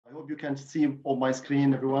I hope you can see on my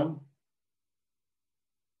screen, everyone.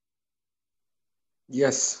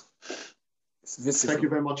 Yes, it's visible. Thank you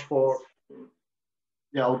very much for,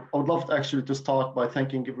 I would love actually to start by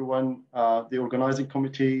thanking everyone, the organizing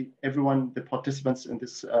committee, everyone, the participants in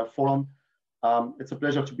this forum. It's a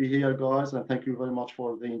pleasure to be here, guys, and thank you very much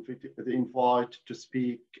for the invite to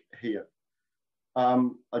speak here.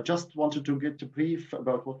 I just wanted to get a brief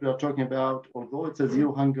about what we are talking about, although it's a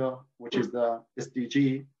zero hunger, which is the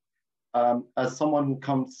SDG. As someone who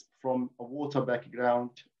comes from a water background,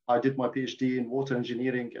 I did my PhD in water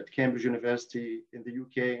engineering at Cambridge University in the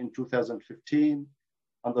UK in 2015,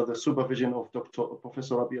 under the supervision of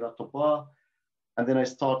Professor Abir Tabba. And then I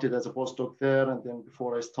started as a postdoc there. And then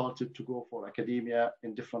before I started to go for academia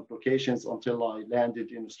in different locations until I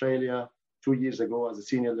landed in Australia 2 years ago as a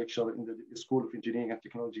senior lecturer in the School of Engineering and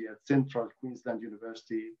Technology at Central Queensland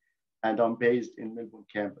University. And I'm based in Melbourne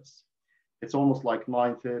campus. It's almost like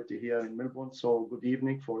 9:30 here in Melbourne. So good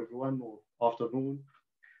evening for everyone, or afternoon.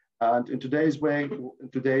 And in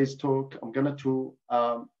today's talk, I'm going to,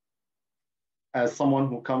 as someone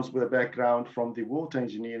who comes with a background from the water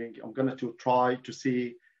engineering, I'm going to try to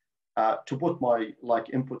see, to put my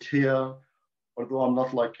input here, although I'm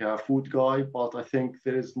not like a food guy, but I think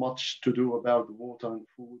there is much to do about water and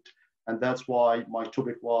food. And that's why my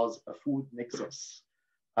topic was a food nexus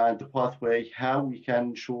and the pathway, how we can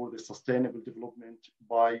ensure the sustainable development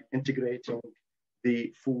by integrating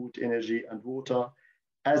the food, energy, and water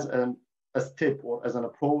as a step or as an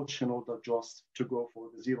approach in order just to go for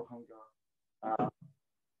the zero hunger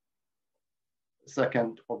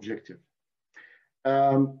second objective.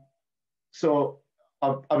 So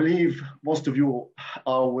I believe most of you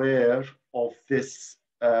are aware of this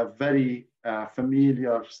very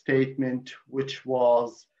familiar statement, which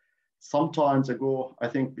was some time ago, I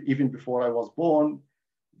think even before I was born,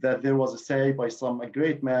 that there was a say by a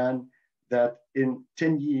great man that in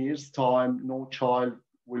 10 years' time, no child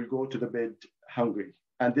will go to the bed hungry.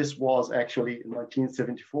 And this was actually in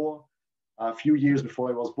 1974, a few years before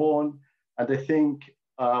I was born. And I think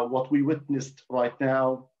what we witnessed right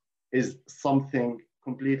now is something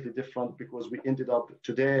completely different, because we ended up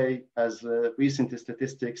today, as recent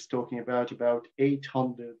statistics talking about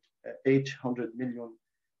 800 million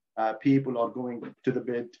people are going to the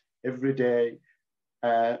bed every day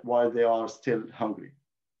while they are still hungry.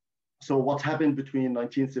 So what happened between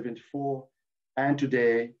 1974 and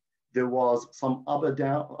today? There was some up and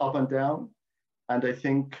down, and I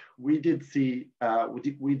think we did see,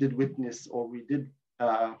 we did witness, or we did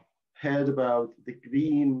heard about the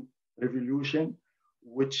green revolution,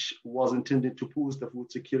 which was intended to boost the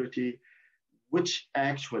food security, which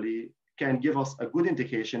actually can give us a good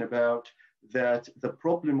indication about that the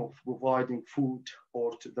problem of providing food,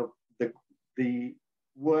 or to the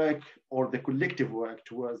work or the collective work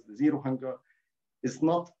towards the zero hunger, is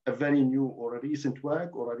not a very new or a recent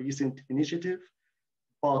work or a recent initiative,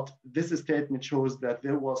 but this statement shows that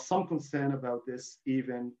there was some concern about this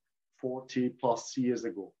even 40 plus years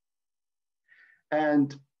ago.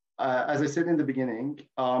 And as I said in the beginning,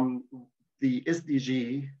 the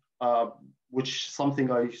SDG, which is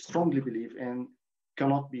something I strongly believe in,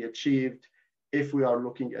 cannot be achieved if we are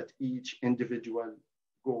looking at each individual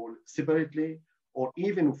goal separately, or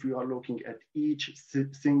even if we are looking at each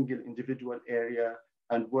single individual area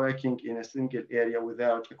and working in a single area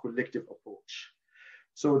without a collective approach.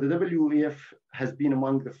 So the WEF has been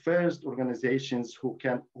among the first organizations who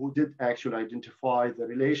did actually identify the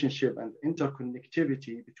relationship and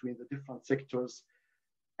interconnectivity between the different sectors.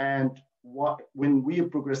 And when we are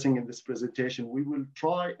progressing in this presentation, we will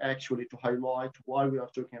try actually to highlight why we are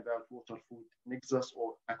talking about water food nexus,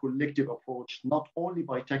 or a collective approach, not only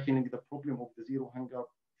by tackling the problem of the zero hunger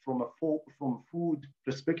from a food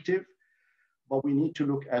perspective, but we need to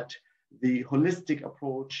look at the holistic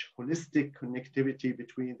approach, holistic connectivity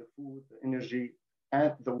between the food, the energy,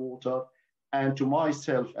 and the water. And to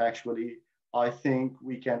myself, actually, I think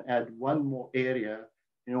we can add one more area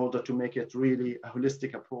in order to make it really a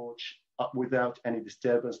holistic approach without any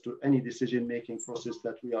disturbance to any decision-making process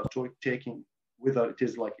that we are taking, whether it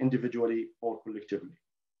is like individually or collectively.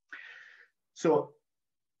 So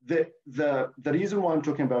the reason why I'm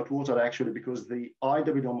talking about water, actually, because the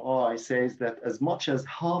IWMI says that as much as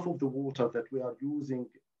half of the water that we are using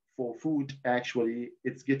for food, actually,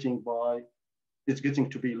 it's getting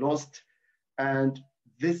to be lost. And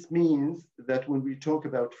this means that when we talk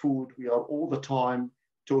about food, we are all the time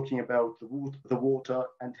talking about the water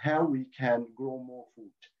and how we can grow more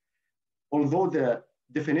food. Although the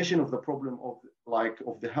definition of the problem of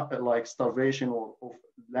starvation or of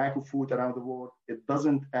lack of food around the world, it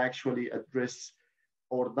doesn't actually address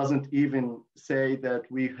or doesn't even say that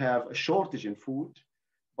we have a shortage in food,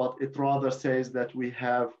 but it rather says that we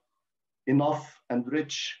have enough and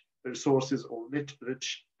rich resources or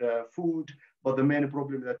rich food. But the main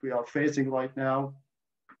problem that we are facing right now,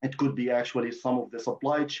 it could be actually some of the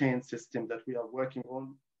supply chain system that we are working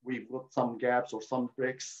on. We've got some gaps or some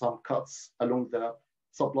breaks, some cuts along the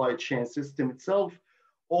supply chain system itself,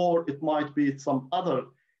 or it might be some other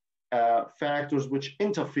factors which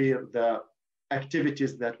interfere the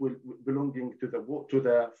activities that will belonging to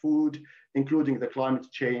the food, including the climate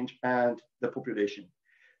change and the population.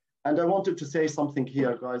 And I wanted to say something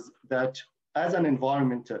here, guys, that as an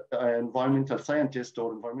environmental scientist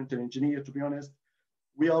or environmental engineer, to be honest,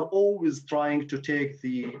 we are always trying to take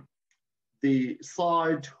the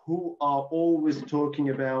side who are always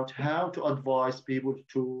talking about how to advise people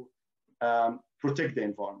to protect the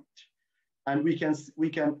environment. And we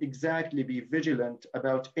can exactly be vigilant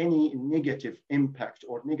about any negative impact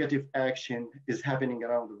or negative action is happening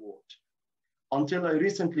around the world. Until I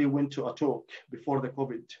recently went to a talk before the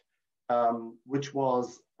COVID, which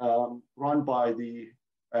was run by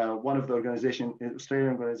one of the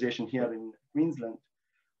Australian organization here in Queensland,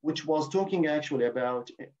 which was talking actually about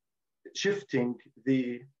shifting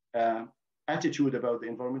the attitude about the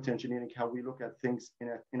environmental engineering, how we look at things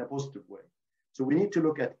in a positive way. So we need to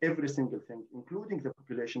look at every single thing, including the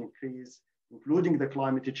population increase, including the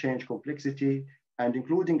climate change complexity, and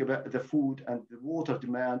including the food and the water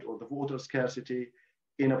demand or the water scarcity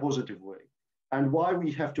in a positive way. And why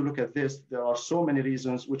we have to look at this, there are so many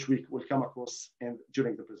reasons which we will come across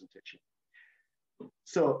during the presentation.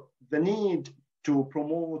 So the need to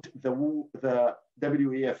promote the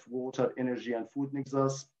WEF, water, energy, and food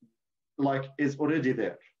nexus, is already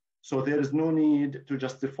there. So there is no need to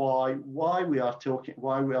justify why we are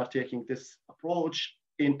taking this approach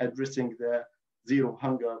in addressing the zero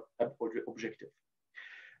hunger objective.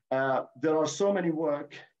 There are so many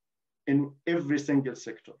work in every single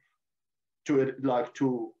sector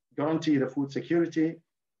to guarantee the food security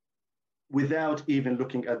without even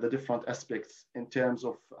looking at the different aspects in terms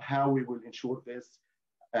of how we will ensure this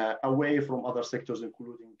away from other sectors,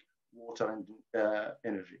 including water and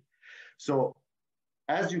energy. So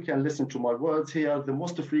as you can listen to my words here, the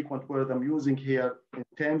most frequent word I'm using here in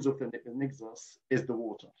terms of the nexus is the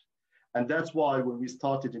water. And that's why when we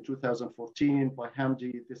started in 2014 by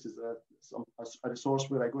Hamdi, this is a resource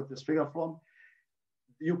where I got this figure from.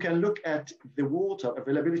 You can look at the water,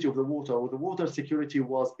 availability of the water, or the water security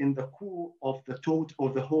was in the core of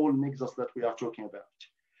the whole nexus that we are talking about.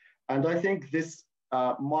 And I think this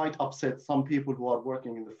might upset some people who are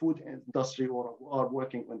working in the food industry or who are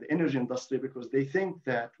working in the energy industry, because they think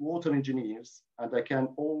that water engineers, and I can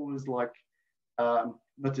always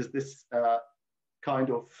notice this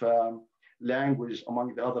kind of language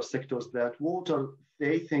among the other sectors, that water,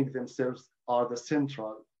 they think themselves are the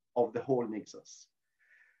central of the whole nexus.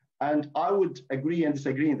 And I would agree and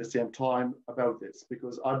disagree in the same time about this,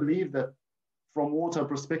 because I believe that from water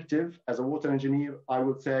perspective, as a water engineer, I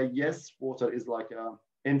would say, yes, water is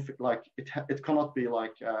it cannot be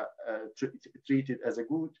treated as a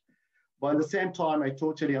good. But at the same time, I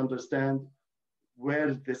totally understand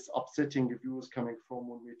where this upsetting view is coming from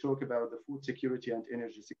when we talk about the food security and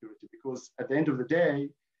energy security, because at the end of the day,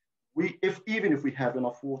 even if we have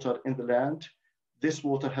enough water in the land, this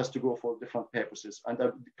water has to go for different purposes. And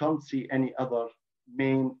I can't see any other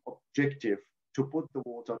main objective to put the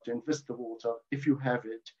water, to invest the water, if you have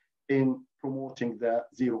it, in promoting the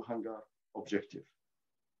zero hunger objective.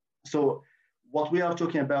 So what we are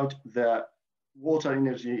talking about, the water,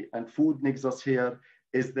 energy, and food nexus here,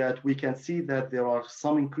 is that we can see that there are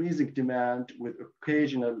some increasing demand with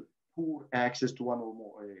occasional poor access to one or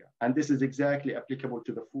more area. And this is exactly applicable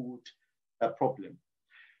to the food problem.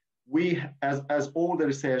 We, as all the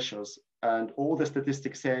researchers and all the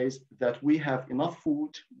statistics says, that we have enough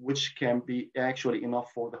food, which can be actually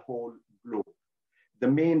enough for the whole globe. The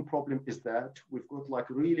main problem is that we've got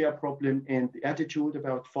really a problem in the attitude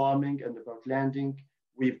about farming and about landing.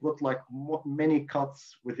 We've got many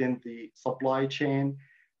cuts within the supply chain,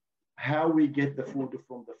 how we get the food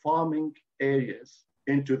from the farming areas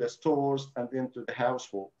into the stores and then to the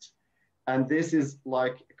households. And this is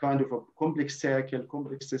kind of a complex circle,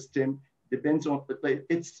 complex system, depends on,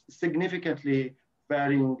 it's significantly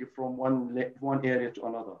varying from one area to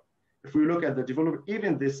another. If we look at the development,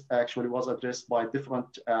 even this actually was addressed by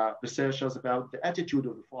different researchers about the attitude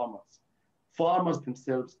of the farmers. Farmers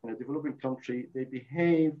themselves in a developing country, they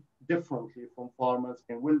behave differently from farmers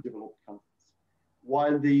in well-developed countries.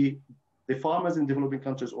 While the farmers in developing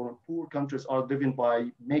countries or in poor countries are driven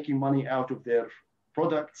by making money out of their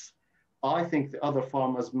products, I think the other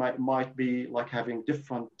farmers might be like having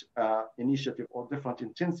different initiative or different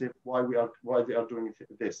intensive why they are doing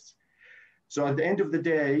this. So at the end of the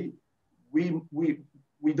day, we we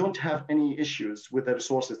we don't have any issues with the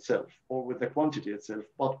resource itself or with the quantity itself,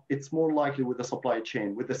 but it's more likely with the supply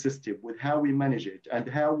chain, with the system, with how we manage it, and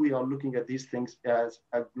how we are looking at these things as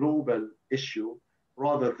a global issue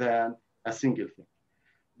rather than a single thing.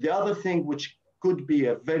 The other thing which could be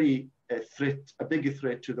a big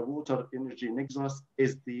threat to the water energy nexus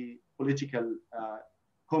is the political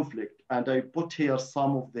conflict. And I put here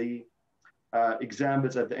some of the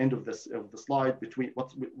examples at the end of the slide between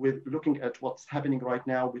with looking at what's happening right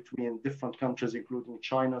now between different countries, including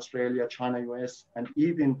China, Australia, China, US, and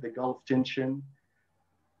even the Gulf tension.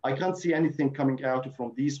 I can't see anything coming out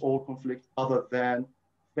from these all conflicts other than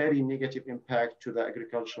very negative impact to the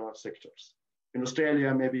agricultural sectors. In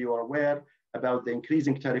Australia, maybe you are aware about the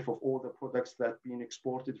increasing tariff of all the products that are being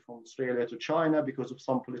exported from Australia to China because of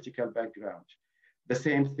some political background. The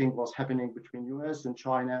same thing was happening between US and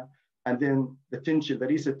China. And then the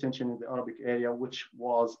recent tension in the Arabic area, which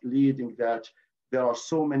was leading that there are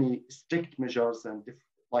so many strict measures and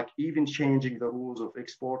like even changing the rules of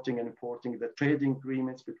exporting and importing, the trading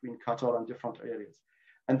agreements between Qatar and different areas.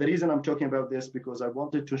 And the reason I'm talking about this because I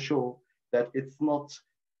wanted to show that it's not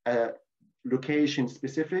location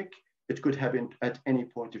specific, it could happen at any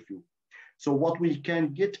point of view. So what we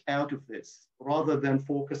can get out of this, rather than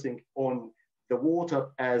focusing on the water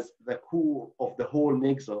as the core of the whole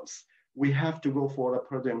nexus, we have to go for a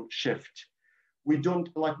paradigm shift. We don't,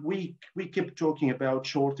 like we keep talking about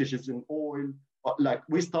shortages in oil, like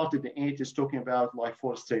we started in the 80s talking about like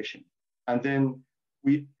forestation. And then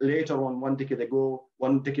we later on, one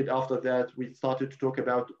decade after that, we started to talk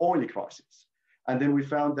about oil crisis. And then we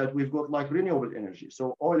found that we've got like renewable energy.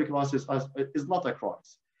 So oil crisis is not a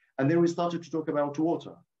crisis. And then we started to talk about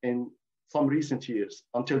water in some recent years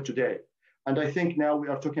until today. And I think now we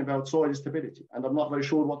are talking about soil stability. And I'm not very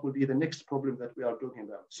sure what will be the next problem that we are talking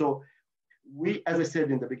about. So we, as I said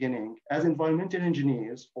in the beginning, as environmental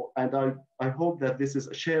engineers, and I hope that this is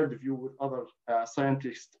a shared view with other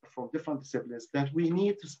scientists from different disciplines, that we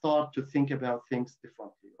need to start to think about things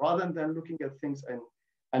differently, rather than looking at things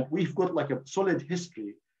and we've got like a solid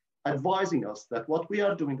history advising us that what we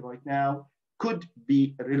are doing right now could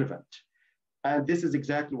be relevant. And this is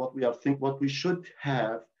exactly what we should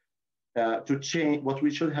have to change, what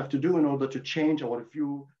we should have to do in order to change our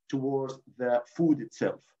view towards the food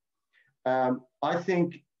itself. I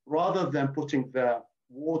think rather than putting the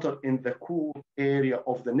water in the core area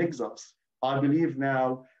of the nexus, I believe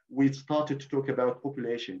now we've started to talk about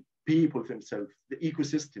population, people themselves, the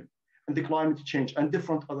ecosystem, and the climate change, and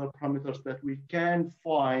different other parameters that we can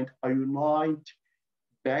find a unite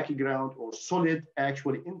background or solid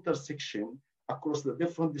actually intersection across the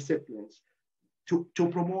different disciplines to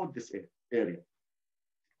promote this area.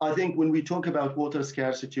 I think when we talk about water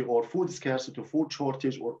scarcity or food scarcity, food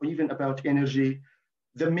shortage, or even about energy,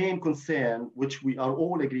 the main concern, which we are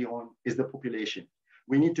all agree on, is the population.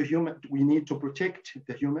 We need to protect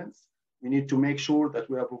the humans. We need to make sure that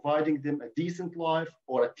we are providing them a decent life,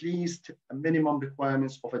 or at least a minimum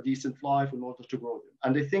requirements of a decent life in order to grow them.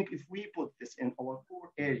 And I think if we put this in our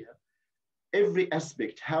core area, every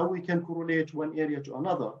aspect, how we can correlate one area to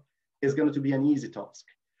another, is going to be an easy task.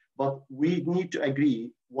 But we need to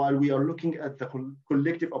agree, while we are looking at the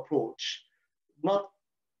collective approach, not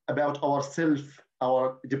about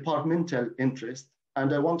our departmental interest.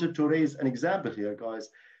 And I wanted to raise an example here, guys.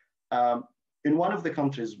 In one of the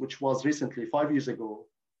countries, which was recently 5 years ago,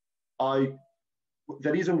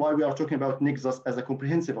 the reason why we are talking about Nexus as a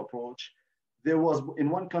comprehensive approach, in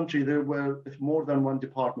one country, there were more than one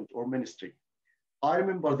department or ministry. I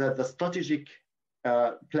remember that the strategic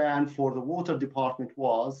plan for the water department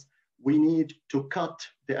was, we need to cut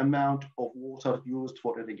the amount of water used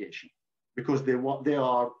for irrigation, because they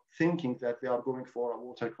are thinking that they are going for a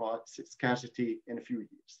water scarcity in a few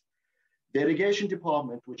years. The irrigation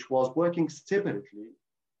department, which was working separately,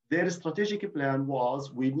 their strategic plan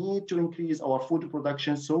was, we need to increase our food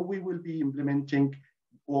production, so we will be implementing,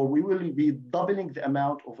 or we will be doubling the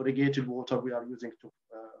amount of irrigated water we are using to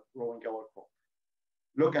growing our crop.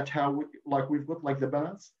 Look at how we've got like the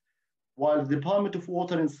balance. While the Department of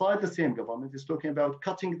Water inside the same government is talking about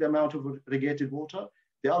cutting the amount of irrigated water,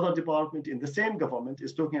 the other department in the same government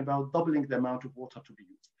is talking about doubling the amount of water to be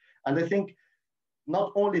used. And I think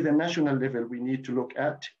not only the national level we need to look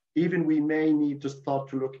at, even we may need to start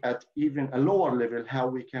to look at even a lower level, how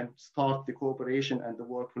we can start the cooperation and the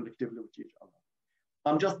work collectively with each other.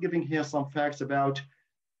 I'm just giving here some facts about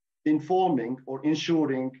informing or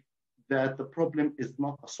ensuring that the problem is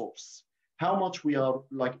not a source. how much we are,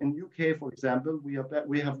 like in UK, for example, we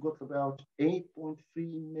have got about 8.3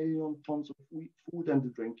 million tons of food and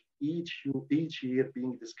drink each year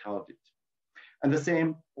being discarded. And the same,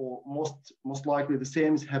 or most likely the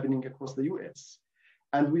same is happening across the US.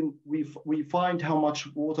 And we find how much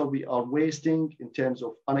water we are wasting in terms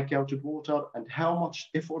of unaccounted water and how much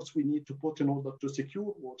efforts we need to put in order to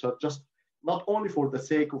secure water, just not only for the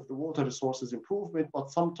sake of the water resources improvement, but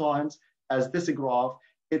sometimes, as this graph,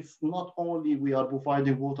 it's not only we are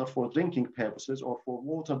providing water for drinking purposes or for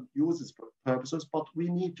water uses purposes, but we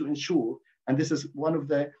need to ensure, and this is one of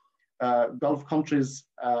the Gulf countries'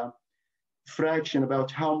 fraction about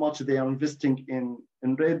how much they are investing in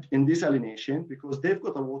desalination, because they've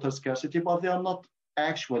got a water scarcity, but they are not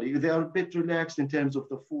actually, they are a bit relaxed in terms of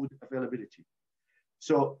the food availability.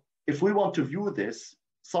 So if we want to view this,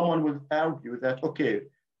 someone will argue that, okay,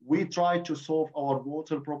 we tried to solve our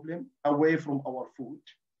water problem away from our food,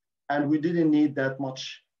 and we didn't need that much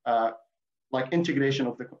like integration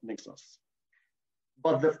of the nexus.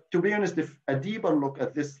 But to be honest, if a deeper look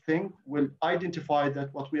at this thing will identify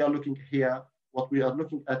that what we are looking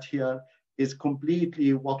at here is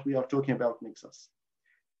completely what we are talking about nexus.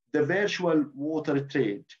 The virtual water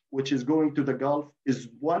trade, which is going to the Gulf, is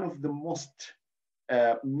one of the most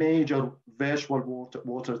major virtual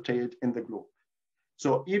water trade in the globe.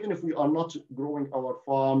 So even if we are not growing our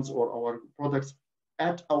farms or our products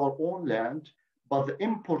at our own land, but the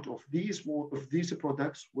import of these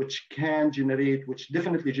products, which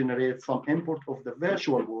definitely generate some import of the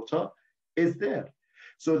virtual water, is there.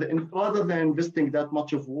 So rather than investing that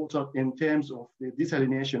much of water in terms of the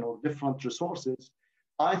desalination or different resources,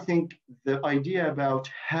 I think the idea about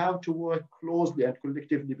how to work closely and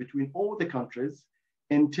collectively between all the countries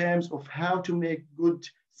in terms of how to make good,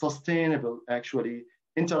 sustainable, actually,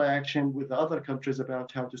 interaction with the other countries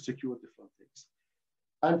about how to secure different things.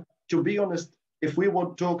 And to be honest, if we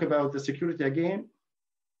want to talk about the security again,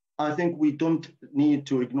 I think we don't need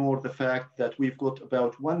to ignore the fact that we've got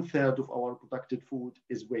about 1/3 of our productive food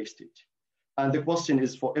is wasted. And the question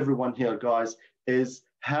is for everyone here, guys, is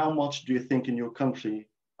how much do you think in your country,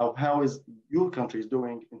 or how is your country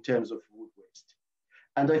doing in terms of food waste?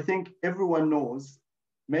 And I think everyone knows,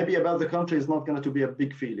 maybe about the country is not going to be a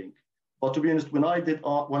big feeling. But to be honest, when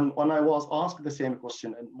I was asked the same question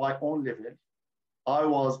at my own level, I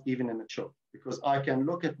was even in a shock, because I can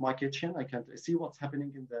look at my kitchen, I can see what's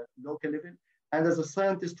happening in the local level. And as a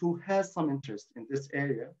scientist who has some interest in this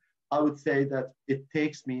area, I would say that it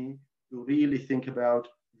takes me to really think about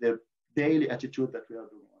the daily attitude that we are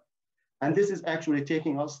doing. And this is actually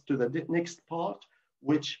taking us to the next part,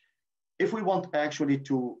 which if we want actually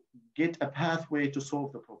to get a pathway to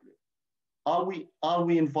solve the problem, are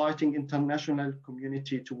we inviting international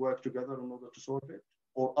community to work together in order to solve it?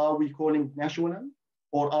 Or are we calling national?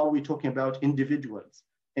 Or are we talking about individuals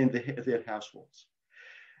in their households?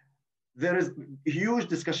 There is huge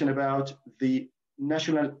discussion about the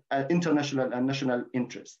national, international and national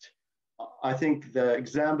interest. I think the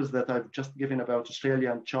examples that I've just given about Australia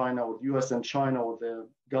and China, or the US and China, or the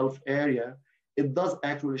Gulf area, it does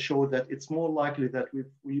actually show that it's more likely that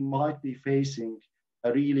we might be facing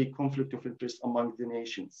a really conflict of interest among the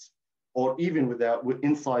nations, or even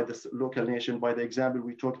inside the local nation, by the example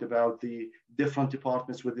we talked about the different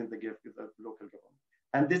departments within the local government.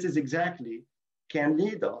 And this is exactly can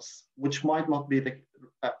lead us, which might not be the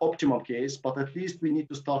optimum case, but at least we need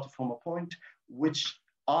to start from a point which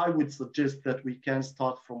I would suggest that we can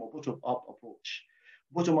start from a bottom-up approach.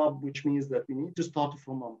 Bottom-up, which means that we need to start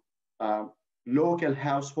from a local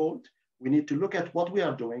household. We need to look at what we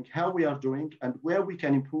are doing, how we are doing, and where we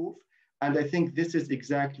can improve. And I think this is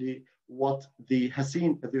exactly what the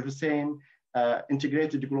Hussein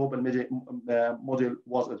integrated global model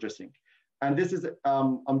was addressing. And this is,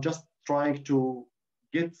 I'm just trying to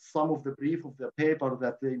get some of the brief of the paper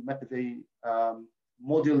that they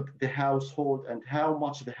modeled the household and how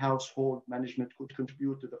much the household management could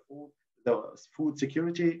contribute to the food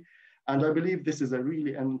security. And I believe this is a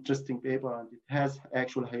really interesting paper, and it has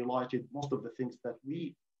actually highlighted most of the things that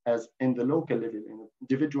we, as in the local level, in the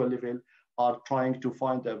individual level, are trying to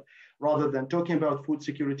find out, rather than talking about food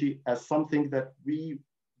security as something that we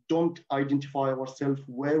don't identify ourselves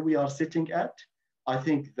where we are sitting at. I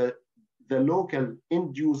think that the local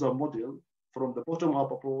end user model from the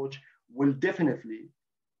bottom-up approach will definitely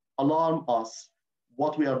alarm us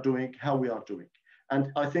what we are doing, how we are doing.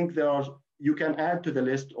 And I think you can add to the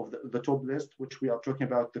list of the top list, which we are talking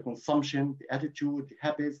about the consumption, the attitude, the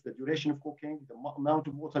habits, the duration of cooking, the amount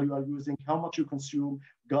of water you are using, how much you consume,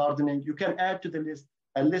 gardening. You can add to the list.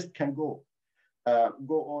 A list can go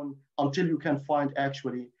on until you can find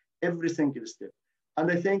actually every single step.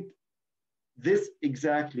 And I think this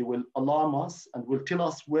exactly will alarm us and will tell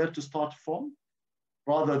us where to start from,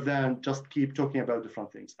 rather than just keep talking about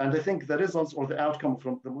different things. And I think the results or the outcome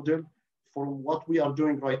from the model, for what we are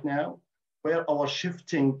doing right now, where our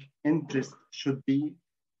shifting interest should be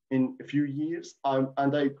in a few years.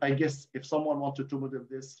 And I guess if someone wanted to model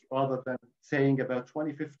this, rather than saying about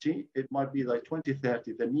 2050, it might be like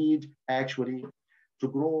 2030, the need actually to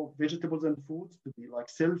grow vegetables and foods, to be like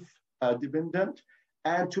self-dependent,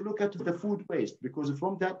 and to look at the food waste. Because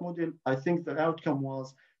from that model, I think the outcome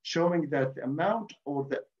was showing that the amount or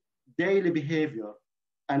the daily behavior,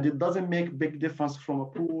 and it doesn't make big difference from a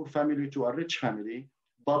poor family to a rich family,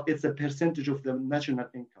 but it's a percentage of the national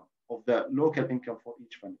income, of the local income for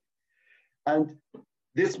each family. And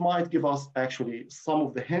this might give us actually some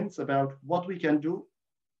of the hints about what we can do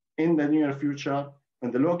in the near future on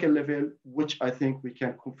the local level, which I think we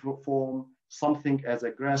can form something as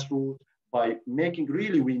a grassroots by making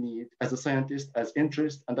really we need as a scientist, as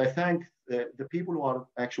interest. And I thank the people who are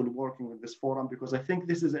actually working with this forum, because I think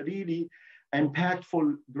this is a really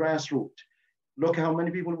impactful grassroots. Look how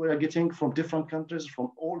many people we are getting from different countries,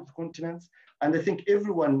 from all the continents. And I think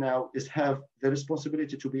everyone now have the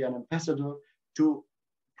responsibility to be an ambassador to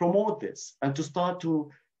promote this and to start to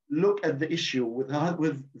look at the issue with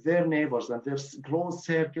their neighbors and their close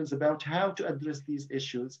circles about how to address these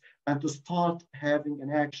issues, and to start having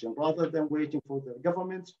an action rather than waiting for the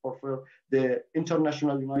governments or for the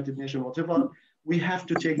international United Nations, whatever. We have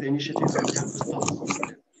to take the initiative and we have to start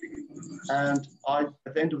something. And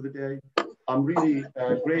at the end of the day, I'm really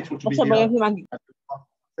grateful to be here.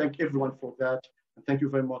 Thank everyone for that. And thank you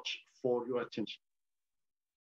very much for your attention.